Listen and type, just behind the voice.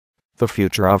The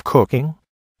future of cooking?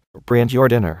 Print your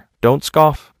dinner, don't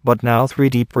scoff, but now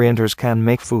 3D printers can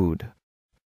make food.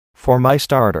 For my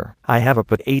starter, I have a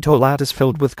potato lattice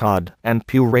filled with cod and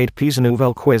pureed peas, a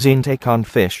nouvelle cuisine take on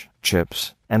fish,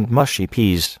 chips, and mushy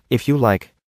peas, if you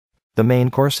like. The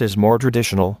main course is more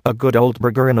traditional, a good old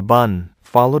burger in a bun,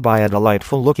 followed by a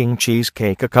delightful-looking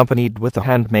cheesecake accompanied with a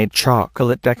handmade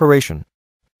chocolate decoration.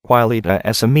 While it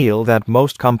is a meal that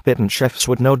most competent chefs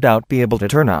would no doubt be able to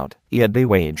turn out, I'd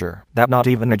wager that not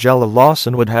even a Jella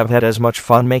Lawson would have had as much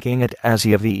fun making it as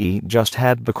he just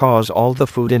had, because all the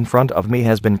food in front of me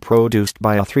has been produced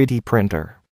by a 3D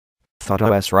printer. Thought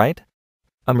I was right?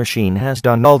 A machine has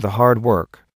done all the hard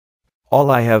work.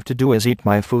 All I have to do is eat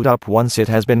my food up once it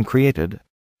has been created.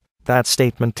 That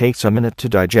statement takes a minute to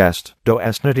digest,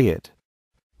 doesn't it?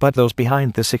 But those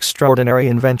behind this extraordinary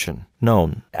invention,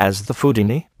 known as the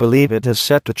Foodini, believe it is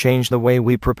set to change the way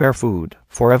we prepare food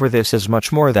forever. This is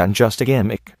much more than just a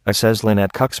gimmick, says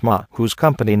Lynette Cuxma, whose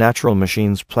company Natural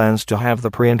Machines plans to have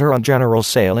the printer on general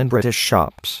sale in British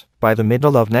shops by the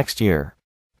middle of next year.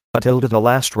 Until the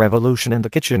last revolution in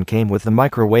the kitchen came with the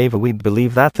microwave, we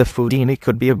believe that the Foodini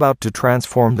could be about to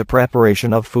transform the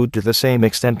preparation of food to the same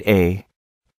extent. It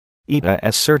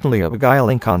is certainly a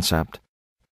beguiling concept.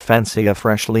 Fancy a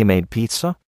freshly made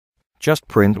pizza? Just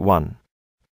print one.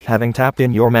 Having tapped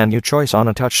in your menu choice on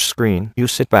a touch screen, you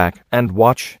sit back and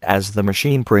watch as the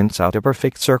machine prints out a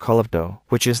perfect circle of dough,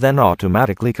 which is then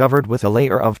automatically covered with a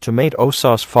layer of tomato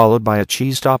sauce followed by a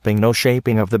cheese topping. No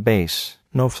shaping of the base,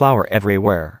 no flour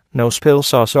everywhere, no spill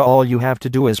sauce. All you have to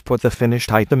do is put the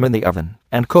finished item in the oven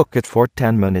and cook it for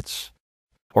 10 minutes.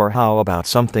 Or how about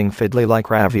something fiddly like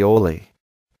ravioli?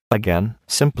 Again,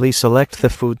 simply select the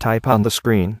food type on the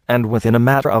screen, and within a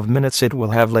matter of minutes it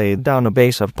will have laid down a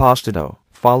base of pasta dough,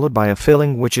 followed by a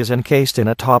filling which is encased in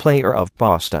a top layer of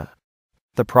pasta.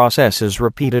 The process is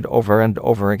repeated over and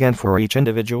over again for each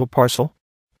individual parcel.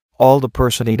 All the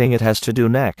person eating it has to do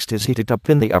next is heat it up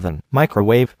in the oven,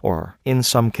 microwave, or, in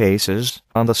some cases,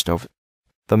 on the stove.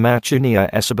 The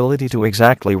Machinia's ability to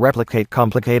exactly replicate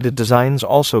complicated designs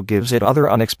also gives it other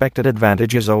unexpected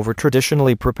advantages over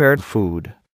traditionally prepared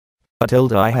food.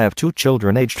 I have 2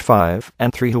 children aged 5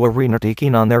 and 3 who are really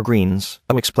keen on their greens,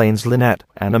 explains Lynette,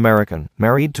 an American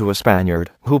married to a Spaniard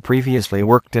who previously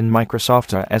worked in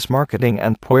Microsoft's marketing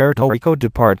and Puerto Rico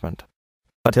department.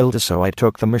 So I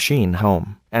took the machine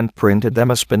home and printed them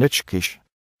a spinach quiche.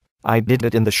 I did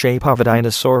it in the shape of a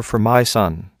dinosaur for my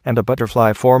son and a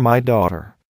butterfly for my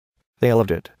daughter. They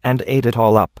loved it and ate it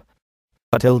all up.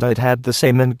 It had the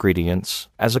same ingredients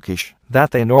as a quiche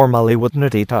that they normally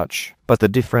wouldn't touch, but the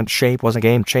different shape was a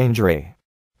game changer.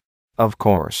 Of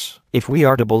course, if we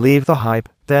are to believe the hype,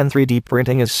 then 3D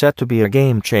printing is set to be a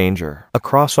game changer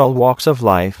across all walks of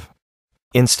life.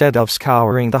 Instead of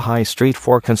scouring the high street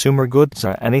for consumer goods,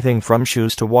 anything from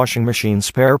shoes to washing machine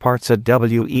spare parts,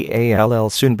 we'll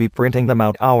soon be printing them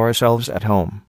out ourselves at home.